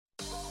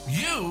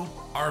You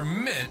are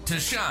meant to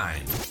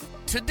shine.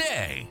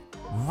 Today,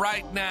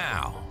 right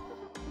now.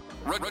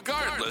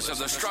 Regardless of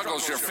the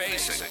struggles you're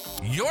facing,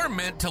 you're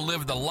meant to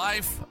live the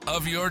life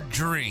of your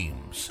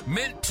dreams.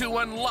 Meant to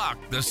unlock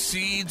the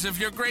seeds of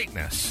your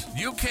greatness.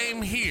 You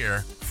came here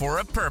for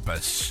a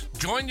purpose.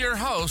 Join your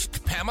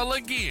host,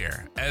 Pamela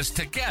Gear, as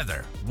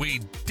together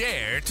we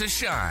dare to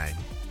shine.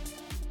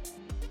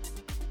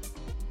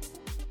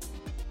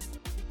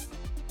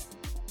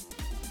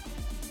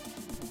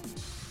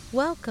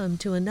 Welcome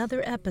to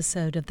another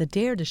episode of the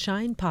Dare to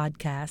Shine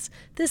podcast.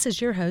 This is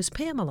your host,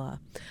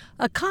 Pamela.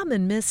 A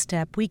common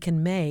misstep we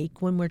can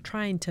make when we're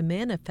trying to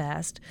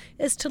manifest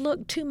is to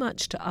look too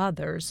much to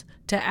others,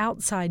 to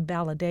outside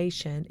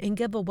validation, and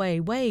give away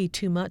way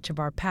too much of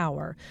our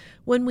power.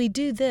 When we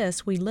do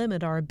this, we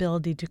limit our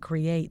ability to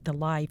create the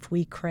life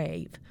we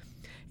crave.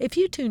 If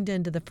you tuned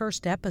into the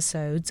first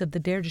episodes of the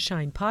Dare to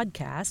Shine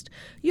podcast,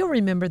 you'll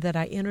remember that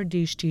I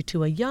introduced you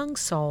to a young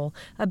soul,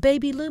 a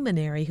baby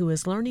luminary who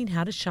is learning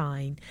how to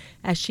shine.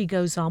 As she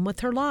goes on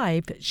with her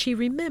life, she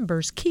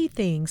remembers key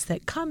things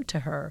that come to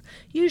her,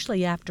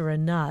 usually after a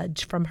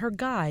nudge from her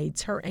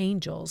guides, her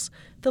angels,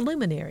 the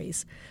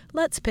luminaries.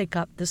 Let's pick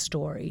up the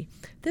story.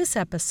 This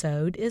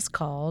episode is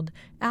called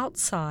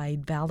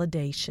Outside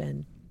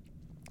Validation.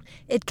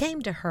 It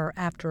came to her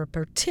after a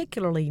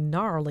particularly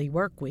gnarly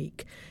work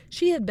week.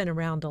 She had been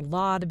around a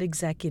lot of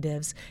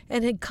executives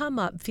and had come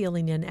up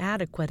feeling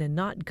inadequate and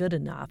not good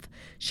enough.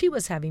 She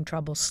was having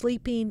trouble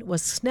sleeping,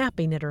 was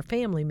snapping at her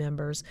family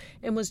members,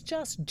 and was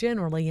just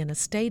generally in a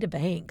state of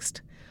angst.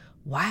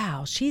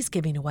 "Wow, she's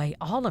giving away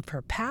all of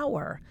her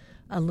power,"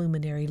 a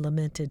luminary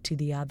lamented to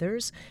the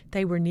others.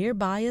 They were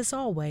nearby as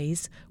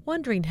always,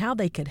 wondering how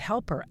they could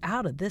help her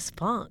out of this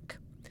funk.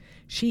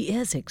 "She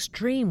is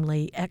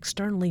extremely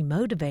externally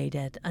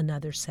motivated,"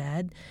 another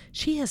said.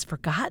 "She has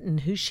forgotten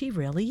who she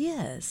really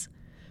is."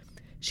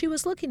 She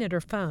was looking at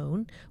her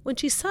phone when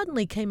she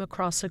suddenly came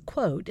across a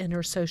quote in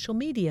her social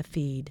media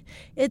feed.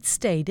 It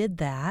stated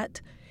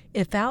that,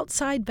 "If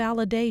outside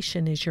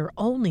validation is your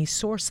only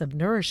source of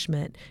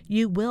nourishment,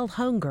 you will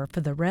hunger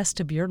for the rest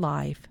of your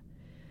life."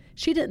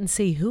 She didn't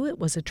see who it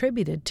was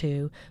attributed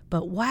to,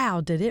 but wow,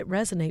 did it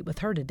resonate with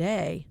her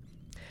today.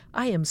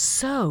 "I am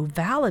so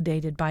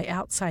validated by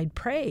outside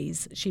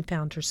praise," she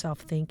found herself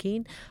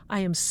thinking.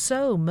 "I am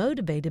so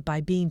motivated by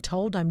being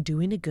told I'm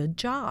doing a good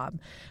job.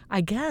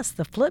 I guess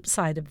the flip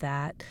side of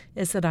that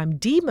is that I'm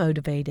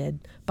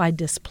demotivated by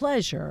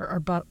displeasure or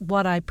by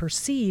what I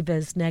perceive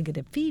as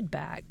negative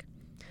feedback."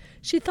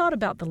 She thought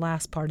about the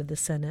last part of the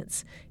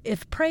sentence.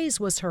 If praise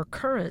was her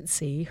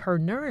currency, her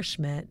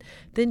nourishment,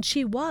 then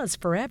she was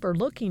forever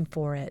looking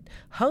for it,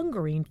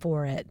 hungering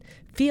for it,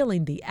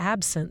 feeling the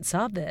absence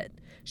of it.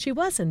 She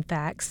was, in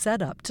fact,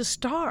 set up to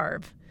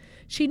starve.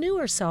 She knew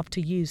herself to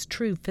use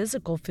true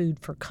physical food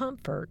for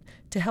comfort,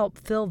 to help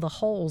fill the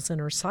holes in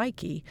her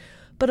psyche.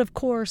 But of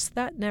course,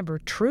 that never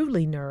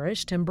truly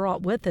nourished and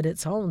brought with it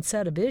its own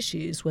set of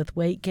issues with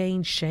weight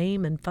gain,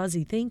 shame, and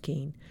fuzzy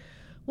thinking.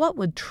 What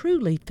would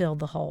truly fill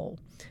the hole?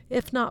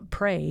 If not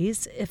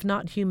praise, if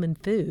not human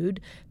food,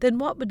 then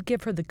what would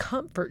give her the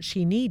comfort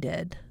she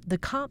needed, the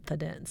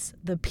confidence,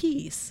 the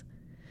peace?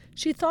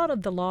 She thought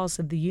of the laws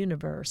of the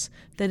universe,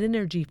 that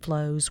energy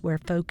flows where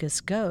focus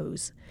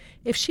goes.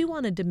 If she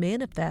wanted to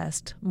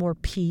manifest more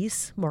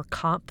peace, more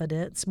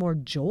confidence, more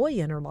joy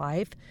in her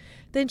life,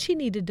 then she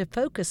needed to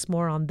focus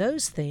more on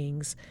those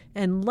things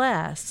and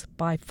less,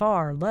 by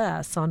far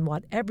less, on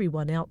what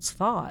everyone else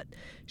thought.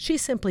 She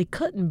simply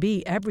couldn't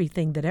be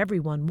everything that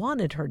everyone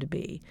wanted her to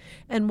be.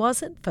 And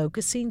wasn't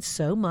focusing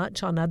so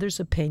much on others'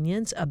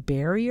 opinions a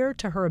barrier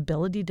to her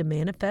ability to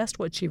manifest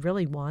what she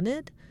really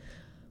wanted?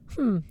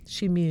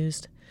 She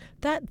mused.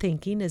 That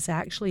thinking is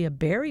actually a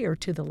barrier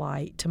to the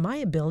light, to my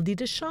ability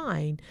to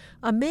shine,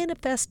 a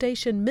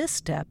manifestation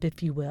misstep,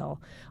 if you will.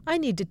 I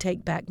need to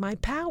take back my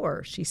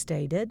power, she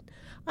stated.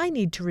 I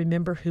need to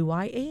remember who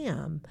I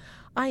am.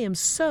 I am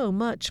so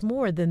much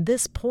more than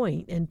this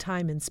point in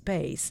time and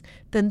space,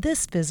 than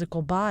this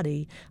physical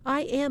body.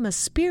 I am a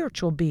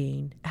spiritual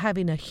being,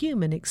 having a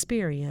human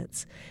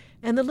experience.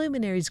 And the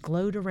luminaries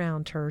glowed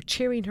around her,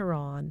 cheering her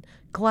on,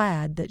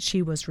 glad that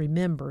she was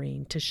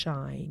remembering to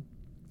shine.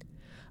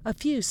 A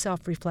few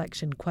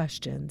self-reflection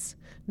questions.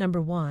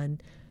 Number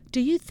 1, do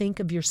you think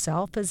of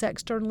yourself as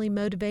externally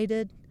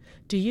motivated?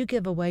 Do you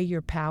give away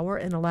your power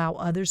and allow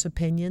others'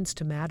 opinions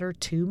to matter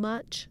too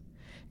much?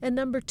 And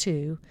number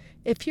 2,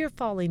 if you're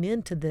falling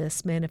into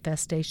this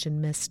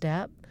manifestation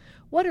misstep,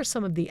 what are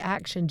some of the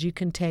actions you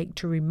can take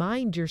to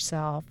remind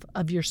yourself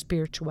of your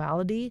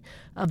spirituality,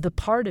 of the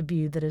part of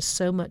you that is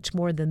so much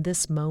more than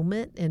this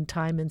moment in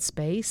time and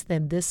space,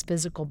 than this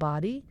physical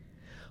body?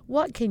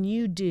 What can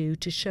you do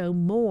to show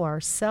more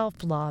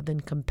self-love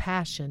and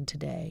compassion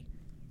today?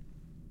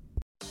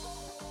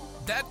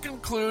 That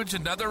concludes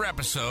another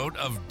episode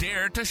of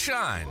Dare to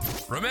Shine.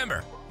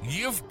 Remember,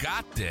 you've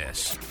got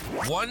this.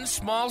 One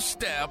small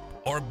step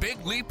or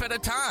big leap at a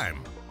time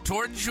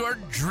towards your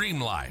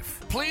dream life.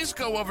 Please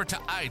go over to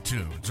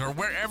iTunes or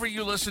wherever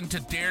you listen to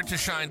Dare to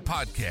Shine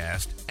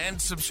podcast and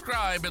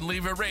subscribe and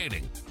leave a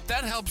rating.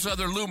 That helps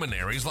other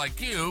luminaries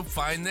like you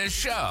find this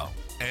show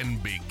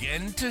and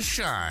begin to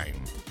shine.